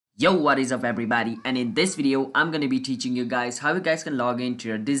Yo, what is up everybody, and in this video I'm going to be teaching you guys how you guys can log into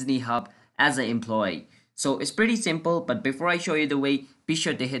your Disney Hub as an employee. So it's pretty simple, but before I show you the way, be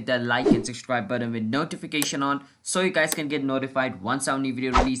sure to hit that like and subscribe button with notification on so you guys can get notified once our new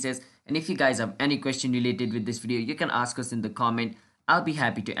video releases. And if you guys have any question related with this video, you can ask us in the comment. I'll be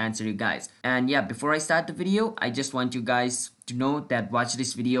happy to answer you guys. And yeah, before I start the video, I just want you guys to know that watch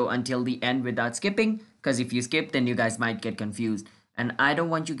this video until the end without skipping, because if you skip then you guys might get confused. And I don't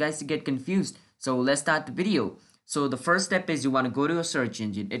want you guys to get confused. So let's start the video. So the first step is you want to go to a search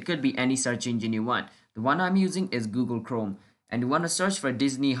engine. It could be any search engine you want. The one I'm using is Google Chrome. And you want to search for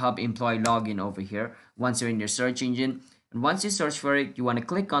Disney Hub employee login over here once you're in your search engine. And once you search for it, you want to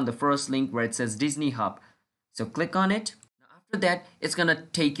click on the first link where it says Disney Hub. So click on it. After that, it's going to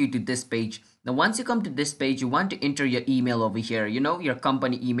take you to this page. Now once you come to this page, you want to enter your email over here. You know, your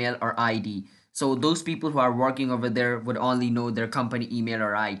company email or ID. So those people who are working over there would only know their company email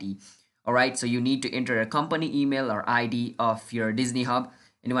or ID. Alright, so you need to enter a company email or ID of your Disney Hub,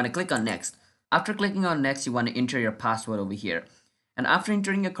 and you want to click on next. After clicking on next, you want to enter your password over here. And after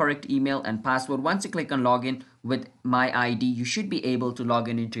entering your correct email and password, once you click on login with my ID, you should be able to log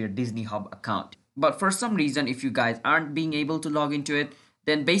in into your Disney Hub account. But for some reason, if you guys aren't being able to log into it,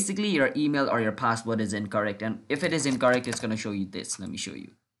 then basically your email or your password is incorrect. And if it is incorrect, it's going to show you this. Let me show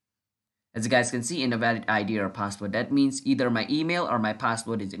you. As you guys can see, invalid ID or password. That means either my email or my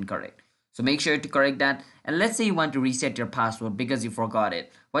password is incorrect. So make sure to correct that. And let's say you want to reset your password because you forgot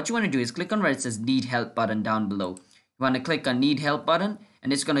it. What you want to do is click on where it says need help button down below. You want to click on need help button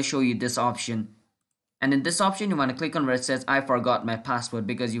and it's going to show you this option. And in this option, you want to click on where it says I forgot my password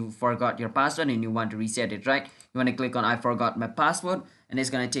because you forgot your password and you want to reset it, right? You want to click on I forgot my password and it's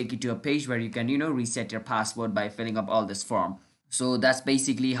going to take you to a page where you can, reset your password by filling up all this form. So that's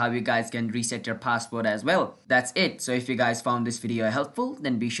basically how you guys can reset your password as well. That's it. So if you guys found this video helpful,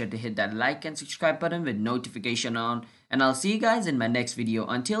 then be sure to hit that like and subscribe button with notification on. And I'll see you guys in my next video.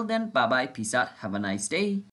 Until then, bye bye, peace out, have a nice day.